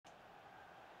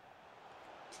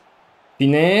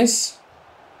Finesse.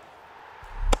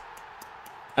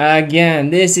 Again,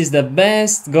 this is the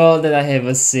best goal that I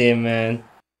ever seen, man.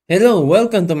 Hello,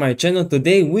 welcome to my channel.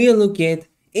 Today we'll look at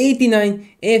 89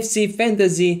 FC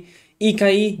Fantasy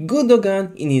EAFC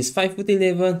Gundogan in his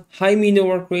 5'11", high medium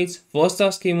work rates, 4-star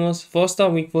schemos, 4-star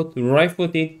weak foot, right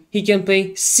footed. He can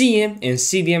play CM and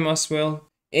CDM as well.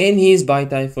 And his buy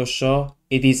type for sure.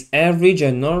 It is average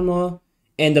and normal.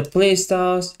 And the play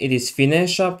styles, it is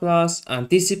finesse shot plus,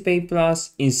 anticipate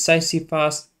plus, incisive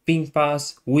pass, ping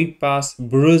pass, whip pass,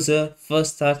 bruiser,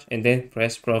 first touch, and then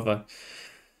press prover.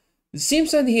 It seems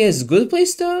that he has good play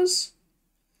styles.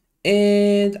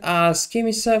 And as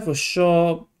scheme side for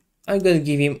sure, I'm gonna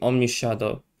give him Omni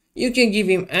Shadow. You can give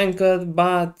him Anchored,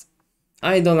 but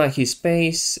I don't like his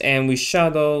pace, and with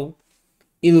Shadow,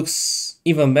 it looks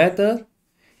even better.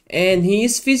 And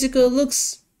his physical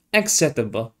looks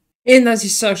acceptable. And as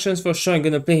his actions for sure, I'm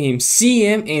gonna play him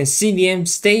CM and CDM,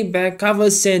 stay back, cover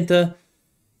center,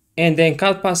 and then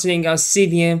cut passing as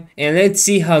CDM. And let's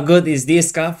see how good is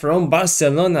this guy from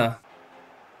Barcelona.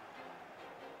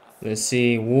 Let's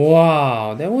see.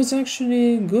 Wow, that was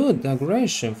actually good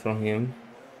aggression from him.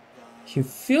 He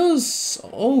feels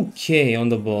okay on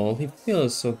the ball. He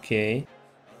feels okay.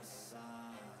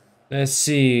 Let's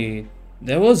see.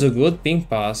 That was a good ping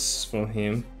pass from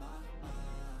him.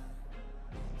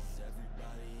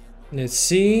 Let's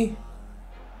see.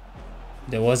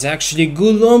 There was actually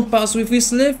good long pass with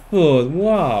his left foot.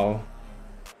 Wow.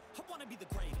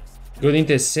 Good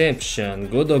interception.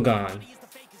 Gundogan.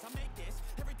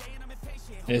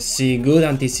 Let's see. Good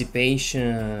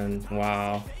anticipation.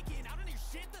 Wow.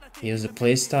 Here's the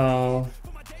playstyle.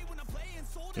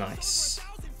 Nice.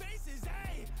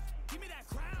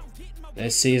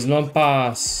 Let's see his long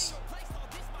pass.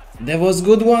 That was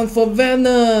good one for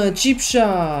Werner. Cheap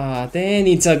shot. And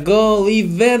it's a goal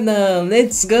with Werner.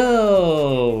 Let's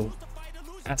go.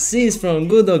 Assist from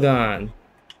Gundogan.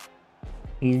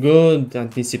 Good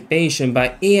anticipation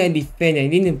by AI defender. I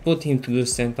didn't put him to do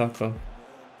tentacle.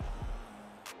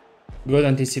 Good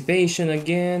anticipation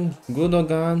again.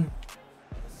 Gundogan.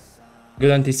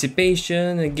 Good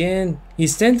anticipation again.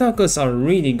 His tentacles are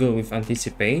really good with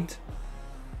anticipate.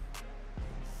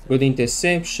 Good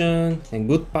interception and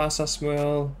good pass as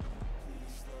well.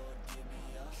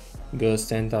 Good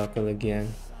tentacle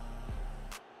again.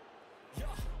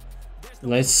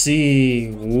 Let's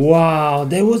see. Wow,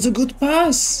 that was a good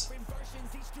pass.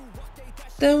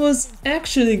 That was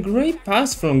actually a great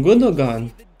pass from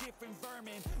Gundogan.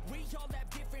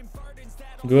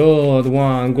 Good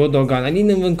one, Gundogan. I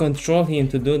didn't even control him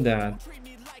to do that.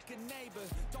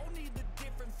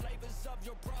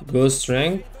 Good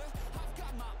strength.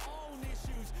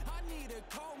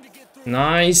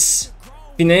 Nice.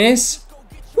 Finesse.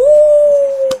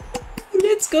 Woo!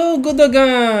 Let's go,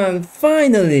 Gundogan.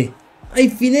 Finally. I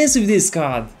finesse with this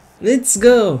card. Let's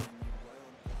go.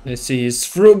 Let's see his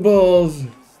through ball.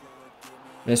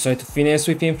 Let's try to finesse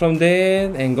with him from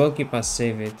there. And goalkeeper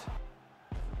save it.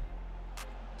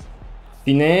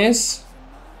 Finesse.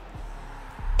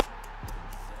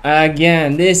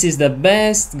 Again, this is the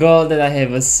best goal that I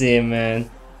ever seen,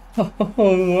 man. Oh,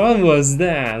 what was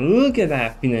that? Look at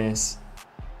that finesse.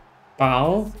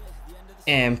 Pow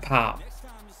and pow.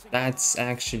 That's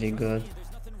actually good.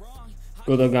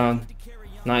 Gundogan.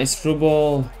 Nice through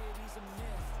ball.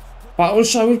 Power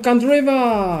shot with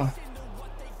Candreva.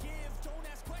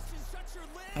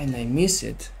 And I miss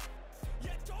it.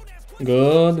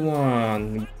 Good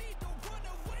one.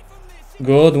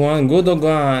 Good one,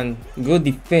 Gundogan. Good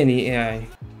defending AI.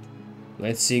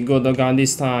 Let's see Gundogan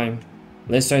this time.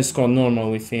 Let's try to score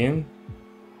normal with him.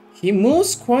 He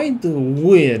moves quite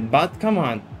weird, but come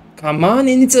on. Come on,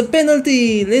 and it's a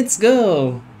penalty. Let's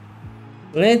go.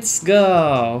 Let's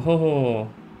go. Ho ho.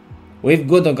 With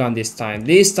Gundogan this time.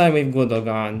 This time with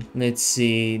Gundogan. Let's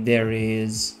see. There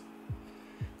is.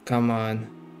 Come on.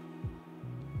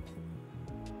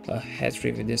 A hat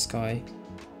trick with this guy.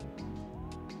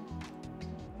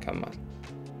 Come on.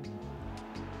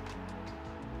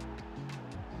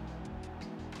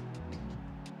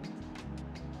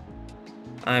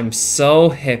 I'm so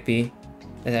happy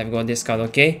that I've got this card,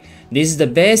 okay? This is the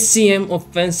best CM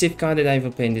offensive card that I've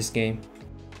ever played in this game.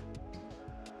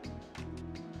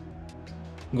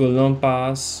 Good long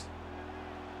pass.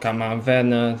 Come on,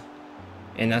 Werner.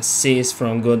 An assist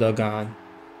from Gundogan.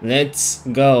 Let's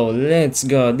go, let's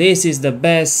go. This is the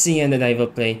best CM that I ever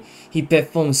played. He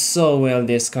performs so well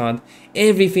this card.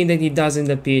 Everything that he does in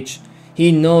the pitch,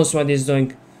 he knows what he's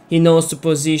doing. He knows the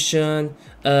position.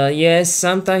 Yes,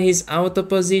 sometimes he's out of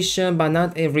position, but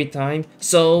not every time.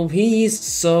 So he is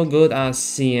so good as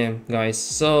CM, guys.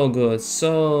 So good,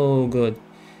 so good.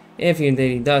 everything that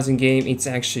he does in game, it's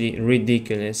actually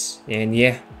ridiculous. And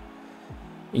yeah,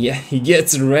 he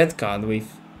gets a red card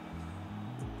with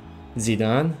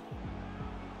Zidane.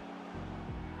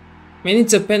 And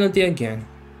it's a penalty again.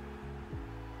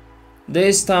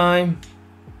 This time,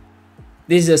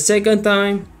 this is the second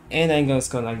time, and I'm gonna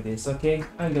score like this, okay?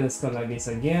 I'm gonna score like this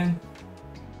again.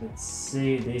 Let's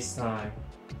see this time.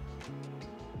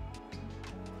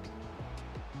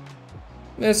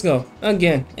 Let's go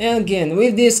again and again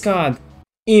with this card.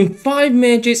 In 5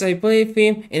 matches I played with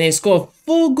him and I scored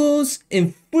 4 goals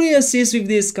and 3 assists with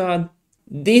this card.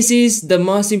 This is the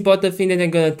most important thing that I'm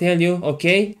gonna tell you,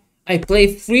 okay? I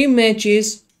played 3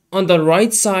 matches on the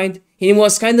right side and it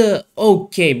was kinda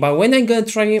okay, but when I gonna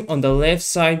try him on the left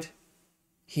side,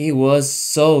 he was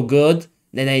so good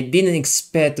that I didn't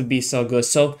expect to be so good.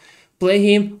 So play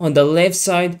him on the left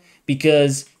side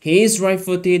because he is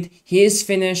right-footed, he is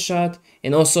finish shot,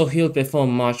 and also he'll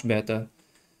perform much better.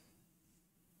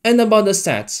 And about the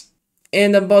stats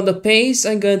and about the pace,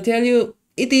 I'm gonna tell you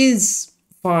it is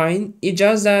fine. It's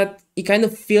just that it kind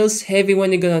of feels heavy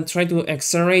when you're gonna try to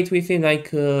accelerate with him, like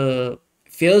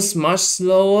feels much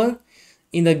slower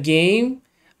in the game.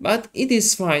 But it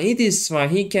is fine,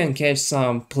 he can catch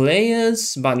some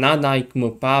players, but not like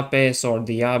Mupapes or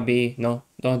Diaby, no,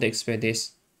 don't expect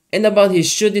this. And about his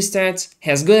shooting stats,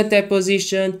 has good attack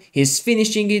position, his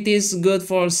finishing it is good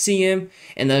for CM,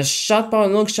 and the shot power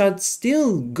long shot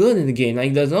still good in the game,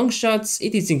 like the long shots,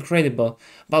 it is incredible.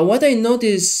 But what I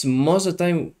notice most of the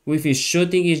time with his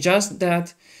shooting is just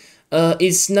that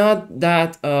it's not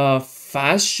that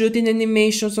fast shooting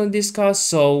animations on this card,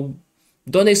 so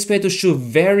don't expect to shoot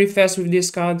very fast with this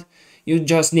card. You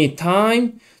just need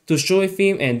time to shoot with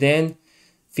him and then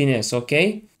finesse,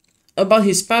 okay? About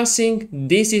his passing,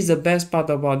 this is the best part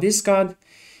about this card.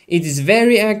 It is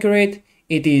very accurate,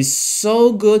 it is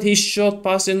so good, his short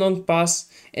pass and long pass,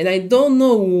 and I don't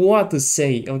know what to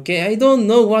say, okay? I don't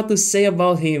know what to say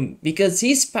about him, because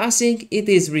his passing, it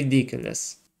is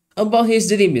ridiculous. About his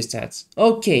dribbling stats,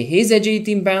 okay, his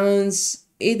agility balance,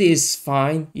 it is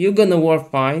fine, you're gonna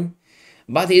work fine.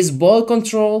 But his ball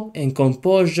control and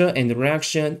composure and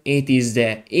reaction, it is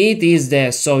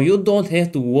there, so you don't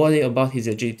have to worry about his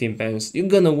agility balance. You're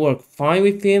gonna work fine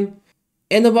with him.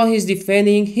 And about his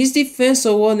defending, his defense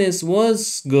awareness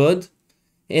was good,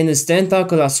 and his stand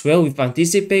tackle as well with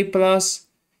anticipate plus.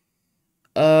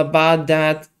 But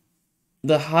that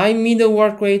the high middle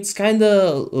work rates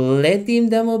kinda let him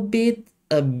down a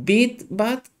bit,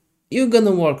 but you're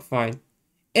gonna work fine.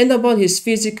 And about his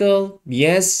physical,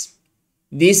 yes,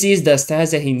 this is the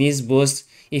stats that he needs boost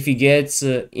if he gets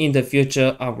in the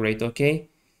future upgrade, okay?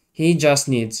 He just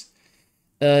needs.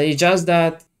 It's just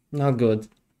that, not good.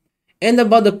 And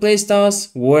about the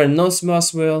playstyles, were not small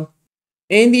as well.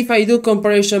 And if I do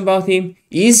comparison about him,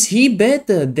 is he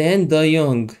better than De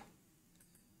Jong?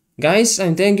 Guys,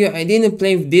 I'm telling you, I didn't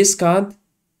play with this card,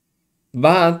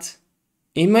 but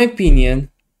in my opinion,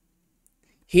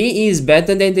 he is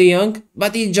better than De Jong,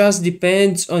 but it just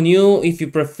depends on you. If you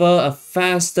prefer a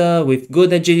faster with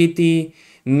good agility,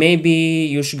 maybe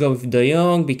you should go with De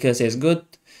Jong because he has good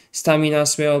stamina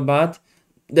as well. But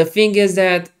the thing is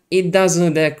that it doesn't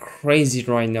look that crazy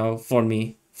right now for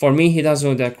me. For me, he doesn't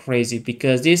look that crazy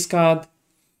because this card,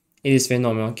 it is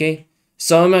phenomenal, okay?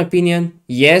 So in my opinion,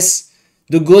 yes,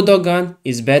 the Gundogan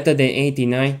is better than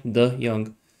 89 De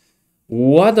Jong.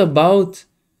 What about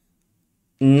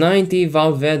 90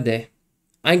 Valverde?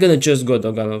 I'm gonna choose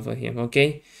Gundogan over him,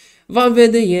 okay?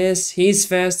 Valverde, yes, he's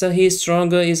faster, he's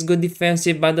stronger, he's good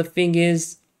defensive, but the thing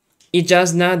is, it's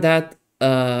just not that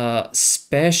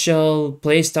special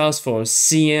playstyles for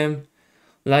CM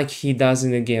like he does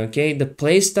in the game, okay? The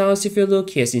playstyles, if you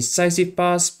look, he has incisive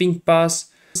pass, pink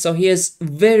pass, so he has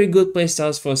very good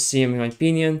playstyles for CM in my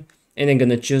opinion, and I'm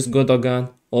gonna choose Gundogan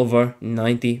over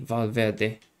 90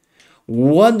 Valverde.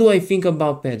 What do I think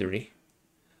about Pedri?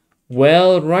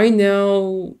 Well, right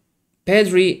now,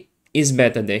 Pedri is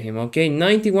better than him, okay?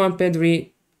 91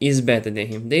 Pedri is better than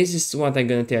him. This is what I'm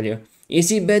gonna tell you. Is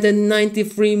he better than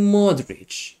 93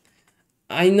 Modric?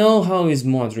 I know how is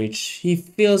Modric. He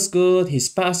feels good, his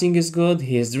passing is good,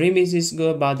 his dribbling is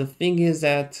good, but the thing is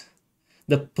that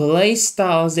the play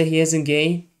styles that he has in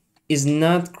game is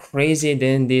not crazy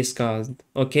than this card,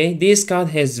 okay? This card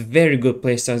has very good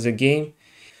play styles in game.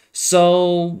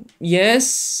 So,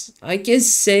 yes, I can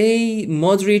say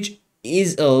Modric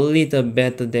is a little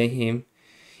better than him.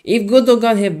 If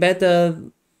Gundogan had better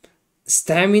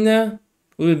stamina,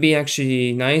 will be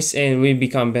actually nice and will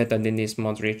become better than this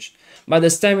Modric. But the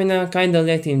stamina kinda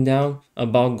let him down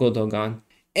about Gundogan.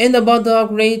 And about the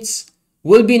upgrades,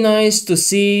 will be nice to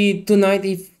see tonight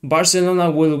if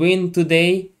Barcelona will win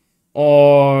today.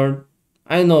 or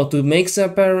I don't know, to make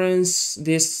some appearance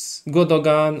this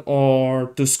Gundogan, or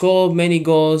to score many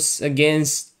goals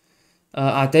against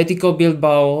Atletico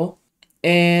Bilbao.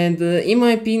 And in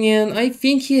my opinion, I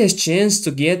think he has chance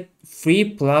to get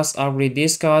 3 plus upgrade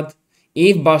this card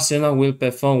if Barcelona will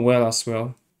perform well as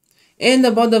well. And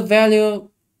about the value,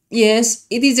 yes,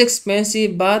 it is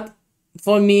expensive, but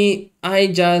for me, I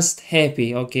just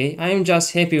happy, okay? I am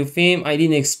just happy with him. I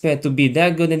didn't expect to be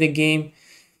that good in the game,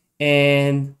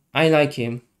 and I like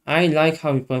him. I like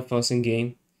how he performs in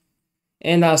game.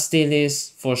 And as still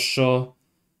is, for sure,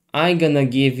 I gonna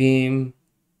give him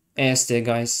Este,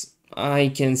 guys.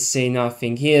 I can say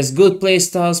nothing. He has good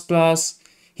playstyles plus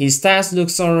his stats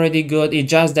looks already good. It's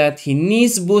just that he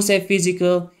needs boost at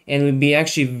physical and will be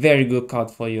actually very good card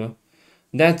for you.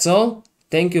 That's all.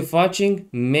 Thank you for watching.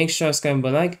 Make sure to subscribe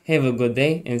and like. Have a good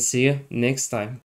day and see you next time.